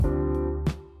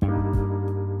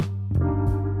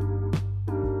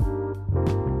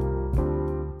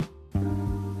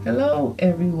Hello,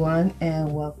 everyone,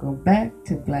 and welcome back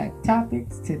to Black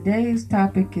Topics. Today's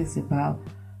topic is about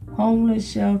homeless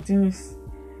shelters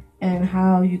and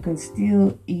how you can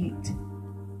still eat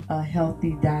a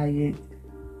healthy diet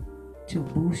to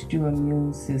boost your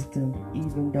immune system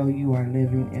even though you are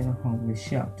living in a homeless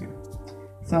shelter.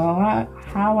 So,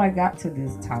 how I got to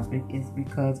this topic is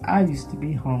because I used to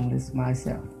be homeless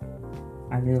myself.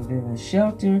 I lived in a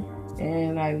shelter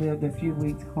and I lived a few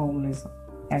weeks homeless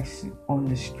actually on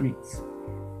the streets.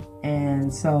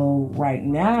 And so right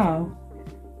now,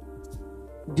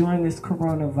 during this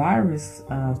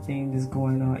coronavirus thing that's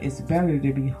going on, it's better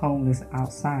to be homeless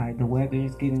outside. The weather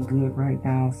is getting good right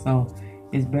now, so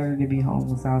it's better to be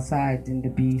homeless outside than to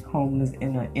be homeless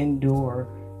in an indoor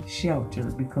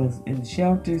shelter, because in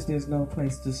shelters there's no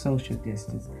place to social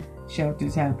distance.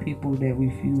 Shelters have people that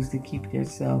refuse to keep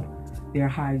their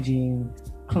hygiene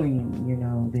clean.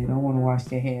 They don't want to wash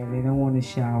their hands, they don't want to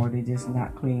shower, they're just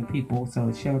not clean people.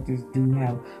 So shelters do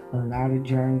have a lot of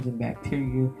germs and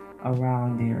bacteria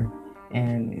around there,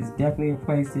 and it's definitely a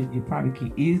place that you probably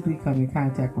can easily come in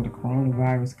contact with. The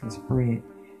coronavirus can spread.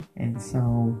 And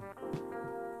so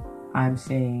I'm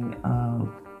saying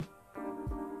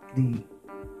the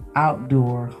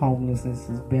outdoor homelessness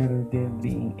is better than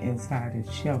being inside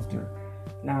a shelter.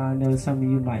 Now I know some of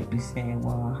you might be saying,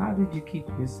 well, how did you keep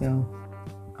yourself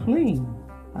clean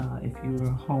if you were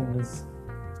homeless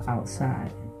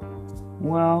outside?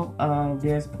 Well,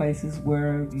 there's places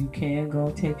where you can go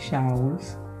take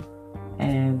showers,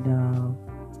 and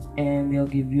they'll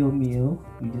give you a meal.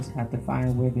 You just have to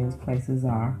find where those places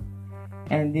are.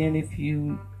 And then if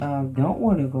you don't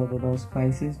want to go to those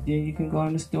places, then you can go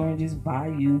in the store and just buy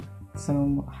you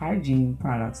some hygiene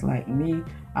products. Like me,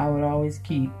 I would always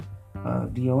keep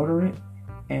deodorant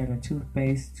and a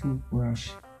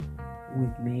toothbrush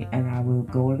with me, and I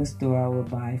would go in the store. I would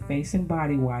buy face and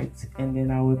body wipes, and then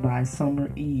I would buy Summer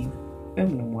Eve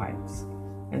feminine wipes.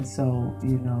 And so,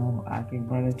 I can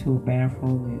run into a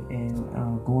bathroom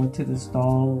and go into the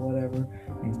stall or whatever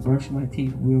and brush my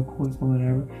teeth real quick or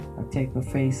whatever. I take a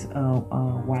face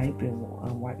wipe and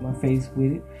wipe my face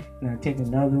with it. And I take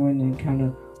another one and kind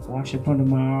of wash up under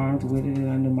my arms with it and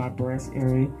under my breast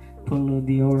area, put a little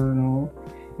deodorant on.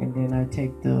 And then I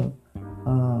take the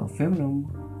feminine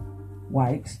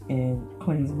wipes and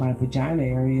cleanse my vagina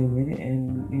area with it.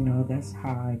 And, that's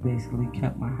how I basically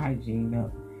kept my hygiene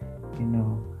up,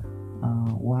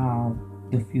 while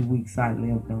the few weeks I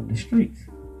lived on the streets.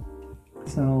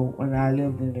 So when I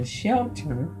lived in a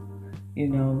shelter,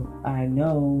 I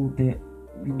know that,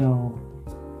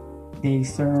 they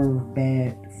serve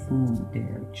bad food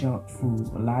there, junk food,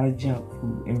 a lot of junk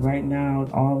food. And right now,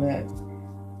 all that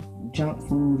junk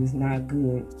food is not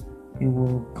good. It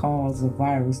will cause a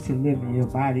virus to live in your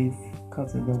body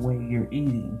because of the way you're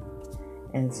eating.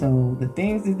 And so the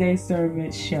things that they serve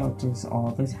at shelters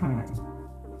all the time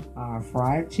are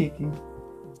fried chicken,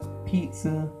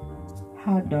 pizza,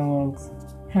 hot dogs,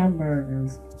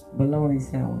 hamburgers, bologna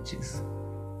sandwiches,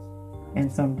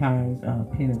 and sometimes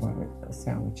peanut butter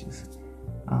sandwiches.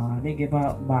 They give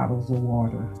out bottles of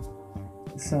water.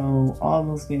 So all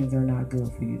those things are not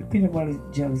good for you. The peanut butter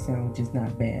jelly sandwich is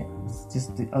not bad. It's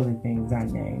just the other things I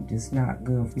named just not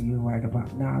good for you right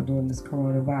about now during this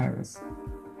coronavirus.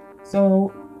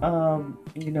 So,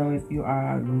 if you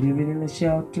are living in a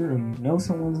shelter, or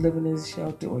someone's living in a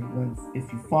shelter, or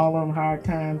if you fall on hard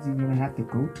times, you're going to have to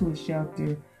go to a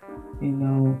shelter.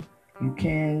 You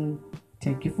can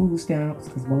take your food stamps,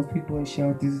 because most people in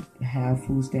shelters have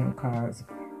food stamp cards.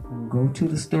 Go to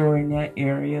the store in that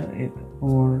area,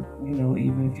 or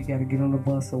even if you got to get on the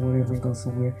bus or whatever and go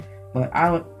somewhere. But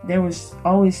there was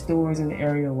always stores in the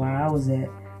area where I was at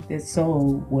that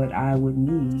sold what I would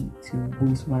need to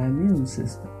boost my immune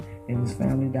system. It was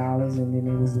Family Dollars, and then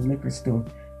it was the liquor store.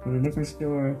 For the liquor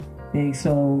store, they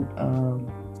sold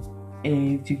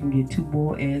eggs. You can get 2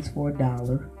 boiled eggs for $1,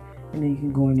 and then you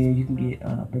can go in there. You can get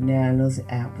bananas,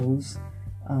 apples.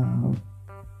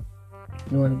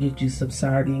 You want to get you some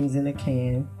sardines in a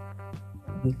can,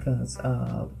 because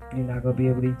you're not going to be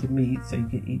able to eat the meat, so you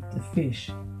can eat the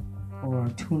fish or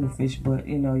tuna fish. But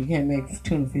you can't make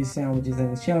tuna fish sandwiches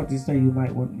in the shelter, so you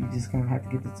just kind of have to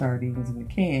get the sardines in the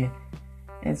can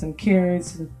and some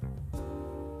carrots,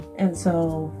 and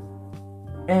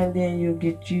then you'll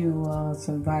get you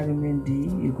some vitamin D.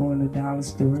 You go in the dollar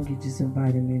store and get you some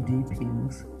vitamin D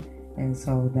pills, and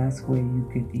so that's where you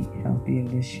could eat healthy in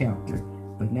this shelter.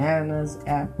 Bananas,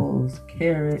 apples,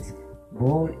 carrots,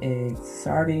 boiled eggs,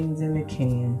 sardines in a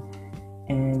can,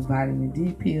 and vitamin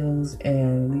D pills,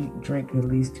 and drink at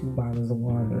least 2 bottles of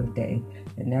water a day.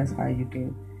 And that's how you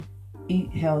can eat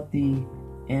healthy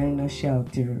in a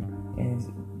shelter and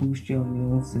boost your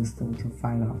immune system to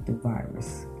fight off the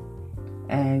virus.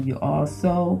 And you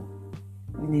also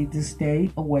need to stay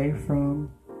away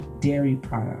from dairy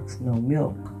products. No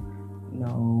milk,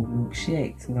 no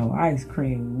milkshakes, no ice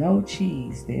cream, no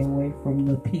cheese. Stay away from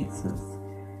the pizzas,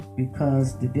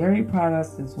 because the dairy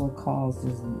products is what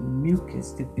causes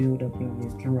mucus to build up in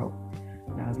your throat.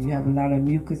 Now, if you have a lot of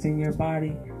mucus in your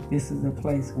body, this is a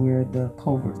place where the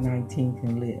COVID-19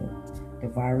 can live. The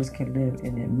virus can live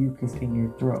in that mucus in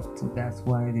your throat. So that's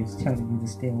why it is telling you to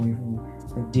stay away from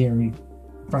the dairy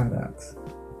products.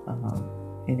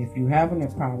 And if you're having a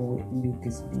problem with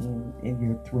mucus being in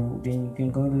your throat, then you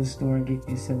can go to the store and get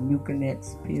you some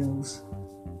Mucinex pills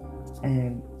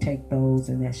and take those,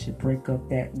 and that should break up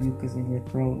that mucus in your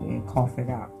throat and cough it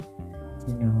out,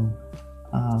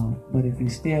 but if you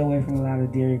stay away from a lot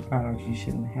of dairy products, you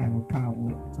shouldn't have a problem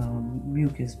with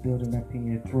mucus building up in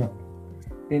your throat.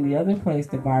 Then the other place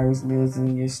the virus lives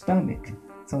in your stomach.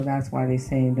 So that's why they're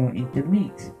saying don't eat the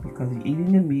meat, because you're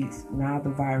eating the meats. Now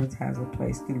the virus has a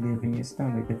place to live in your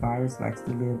stomach. The virus likes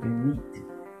to live in meat.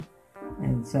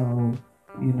 And so,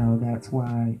 that's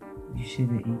why you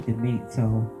shouldn't eat the meat.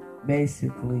 So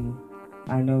basically,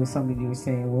 I know some of you are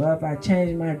saying, well, if I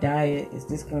change my diet, is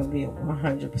this going to be a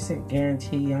 100%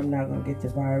 guarantee I'm not going to get the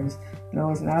virus?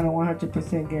 No, it's not a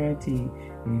 100% guarantee.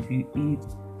 If you eat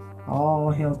all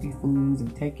healthy foods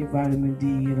and take your vitamin D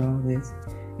and all this,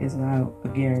 it's not a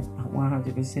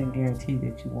 100% guarantee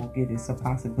that you won't get it. It's a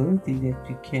possibility that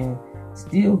you can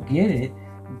still get it,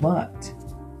 but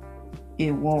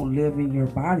it won't live in your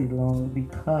body long,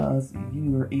 because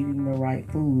you are eating the right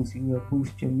foods. You will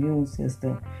boost your immune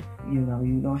system. You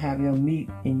don't have your meat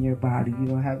in your body. You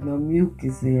don't have no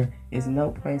mucus there. There's no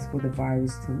place for the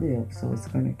virus to live. So it's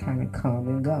going to kind of come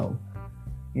and go,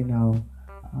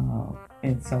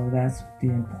 and so that's the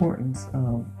importance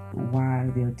of why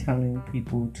they're telling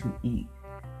people to eat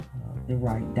the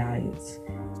right diets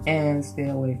and stay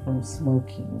away from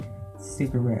smoking.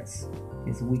 Cigarettes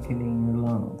is weakening your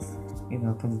lungs,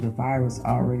 because the virus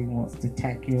already wants to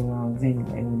attack your lungs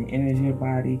anyway. When it enters your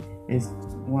body, it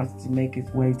wants to make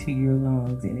its way to your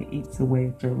lungs, and it eats away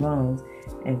at your lungs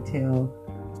until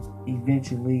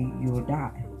eventually you'll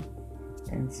die.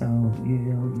 And so,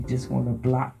 you just want to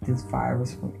block this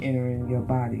virus from entering your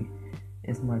body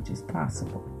as much as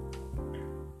possible.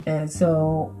 And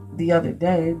so the other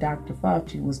day, Dr.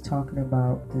 Fauci was talking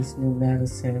about this new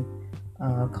medicine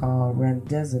called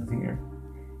remdesivir,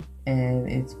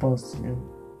 and it's supposed to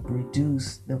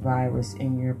reduce the virus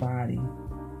in your body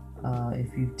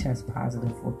if you test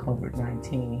positive for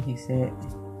COVID-19. He said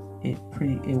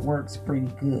it works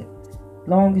pretty good,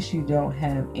 long as you don't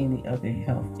have any other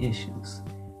health issues,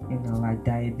 like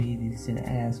diabetes and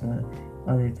asthma,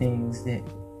 other things that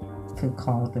could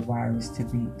cause the virus to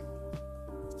be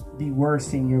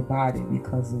worse in your body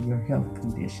because of your health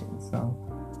condition. So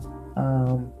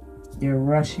they're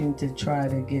rushing to try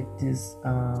to get this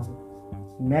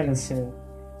medicine,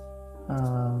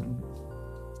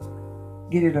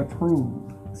 get it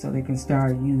approved so they can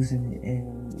start using it.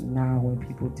 And now when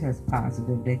people test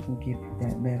positive, they can give you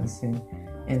that medicine,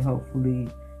 and hopefully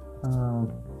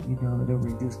it'll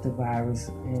reduce the virus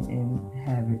and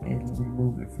have it and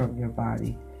remove it from your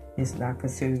body. It's not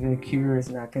considered a cure. It's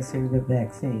not considered a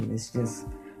vaccine. It's just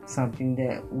something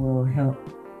that will help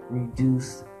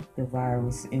reduce the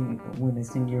virus when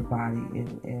it's in your body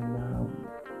and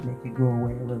make it go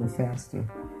away a little faster,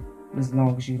 as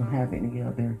long as you don't have any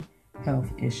other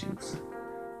health issues.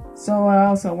 So I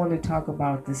also want to talk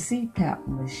about the CPAP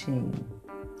machine.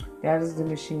 That is the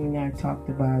machine I talked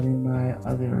about in my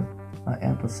other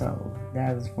episode.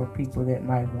 That is for people that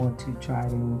might want to try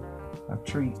to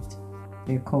treat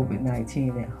their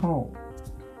COVID-19 at home.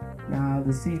 Now,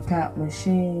 the CPAP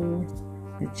machine,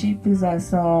 the cheapest I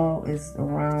saw is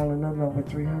around a little over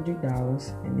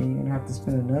 $300, and then you're going to have to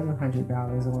spend another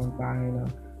 $100 on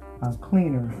buying a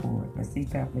cleaner for it. The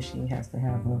CPAP machine has to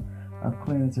have a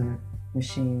cleanser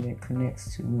machine that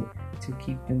connects to it to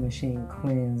keep the machine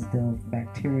cleansed of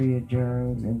bacteria,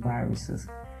 germs, and viruses.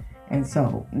 And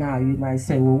so now you might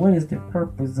say, well, what is the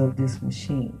purpose of this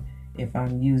machine if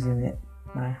I'm using it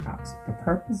at my house? The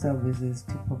purpose of it is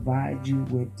to provide you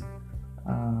with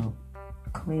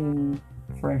clean,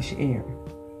 fresh air.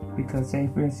 Because say,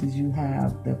 for instance, you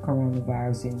have the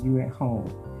coronavirus and you're at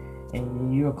home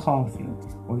and you're coughing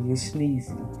or you're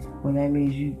sneezing. Well, that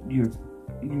means you're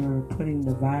putting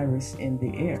the virus in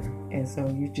the air, and so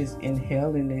you're just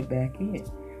inhaling it back in.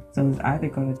 So it's either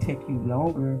going to take you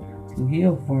longer to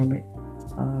heal from it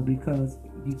because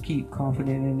you keep coughing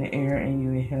it in the air and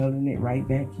you're inhaling it right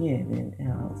back in,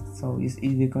 and so it's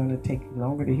either going to take you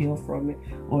longer to heal from it,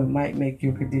 or it might make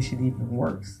your condition even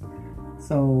worse.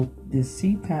 So the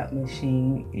CPAP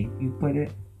machine, if you put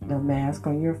the mask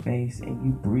on your face and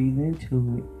you breathe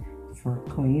into it for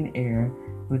clean air,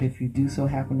 but if you do so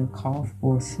happen to cough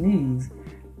or sneeze,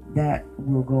 that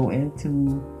will go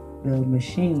into the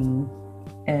machine,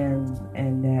 and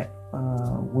that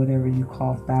whatever you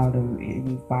coughed out of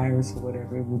any virus or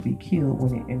whatever, it will be killed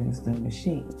when it enters the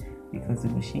machine, because the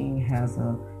machine has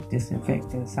a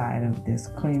disinfectant side of this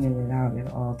cleaning it out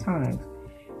at all times.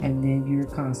 And then you're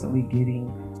constantly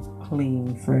getting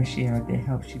clean, fresh air that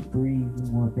helps you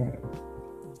breathe more better.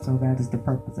 So that is the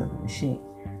purpose of the machine.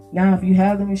 Now, if you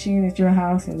have the machine at your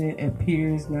house and it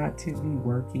appears not to be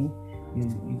working,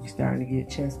 you're starting to get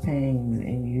chest pains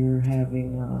and you're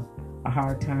having a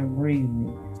hard time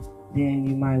breathing, then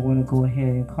you might want to go ahead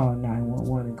and call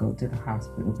 911 and go to the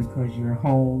hospital, because your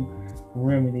home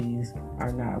remedies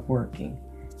are not working.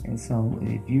 And so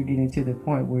if you're getting to the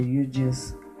point where you're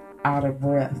just out of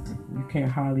breath, you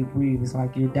can't hardly breathe, it's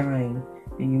like you're dying,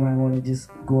 then you might want to just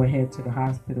go ahead to the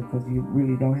hospital, because you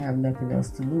really don't have nothing else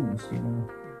to lose,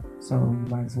 So you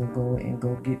might as well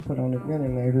go get put on a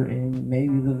ventilator, and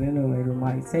maybe the ventilator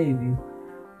might save you.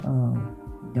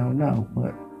 Don't know,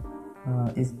 but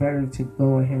it's better to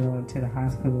go ahead on to the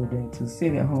hospital than to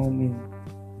sit at home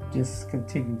and just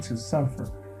continue to suffer.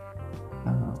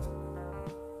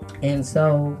 And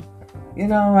so,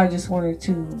 I just wanted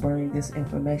to bring this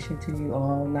information to you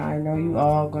all. Now, I know you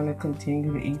all going to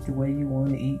continue to eat the way you want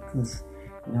to eat, because,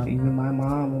 even my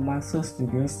mom and my sister,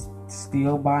 they're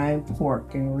still buying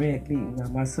pork and red meat. Now,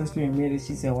 my sister admitted,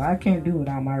 she said, well, I can't do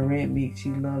without my red meat. She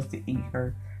loves to eat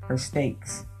her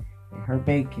steaks and her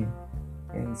bacon.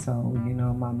 And so,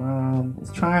 my mom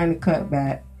is trying to cut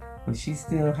back, but she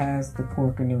still has the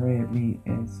pork and the red meat.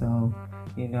 And so,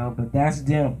 but that's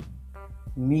them.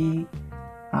 Me,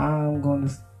 I'm going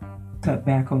to cut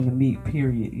back on the meat,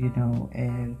 period,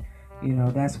 and,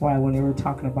 that's why when they were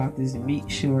talking about this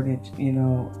meat shortage,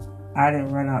 I didn't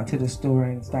run out to the store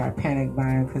and start panic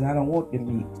buying, because I don't want the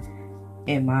meat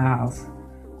in my house.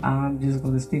 I'm just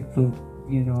going to stick to,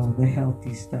 the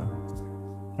healthy stuff,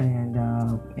 and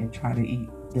try to eat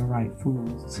the right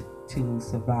foods to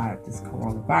survive this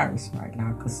coronavirus right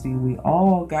now. Because, see, we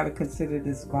all got to consider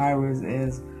this virus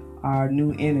as our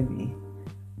new enemy.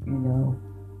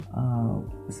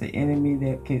 It's an enemy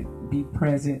that could be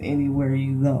present anywhere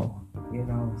you go,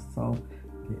 so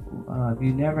if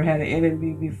you never had an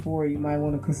enemy before, you might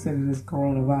want to consider this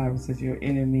coronavirus as your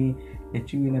enemy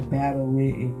that you're in a battle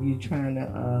with, and you're trying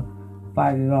to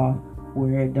fight it off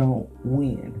where it don't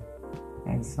win.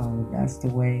 And so that's the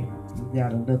way you got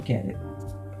to look at it.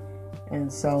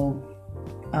 And so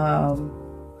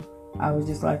I would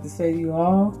just like to say to you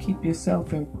all, keep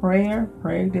yourself in prayer.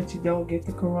 Pray that you don't get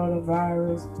the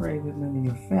coronavirus. Pray that none of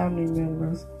your family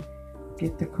members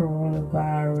get the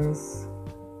coronavirus.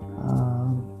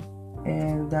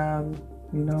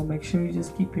 Make sure you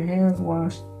just keep your hands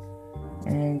washed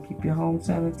and keep your home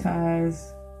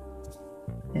sanitized,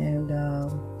 and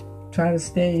try to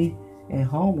stay at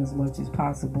home as much as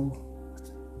possible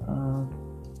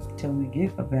till we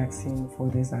get a vaccine for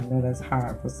this. I know that's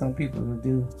hard for some people to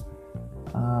do,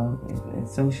 and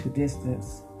social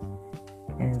distance.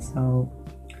 And so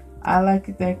I'd like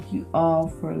to thank you all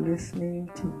for listening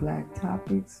to Black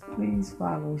Topics. Please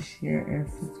follow, share, and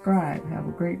subscribe. Have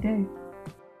a great day.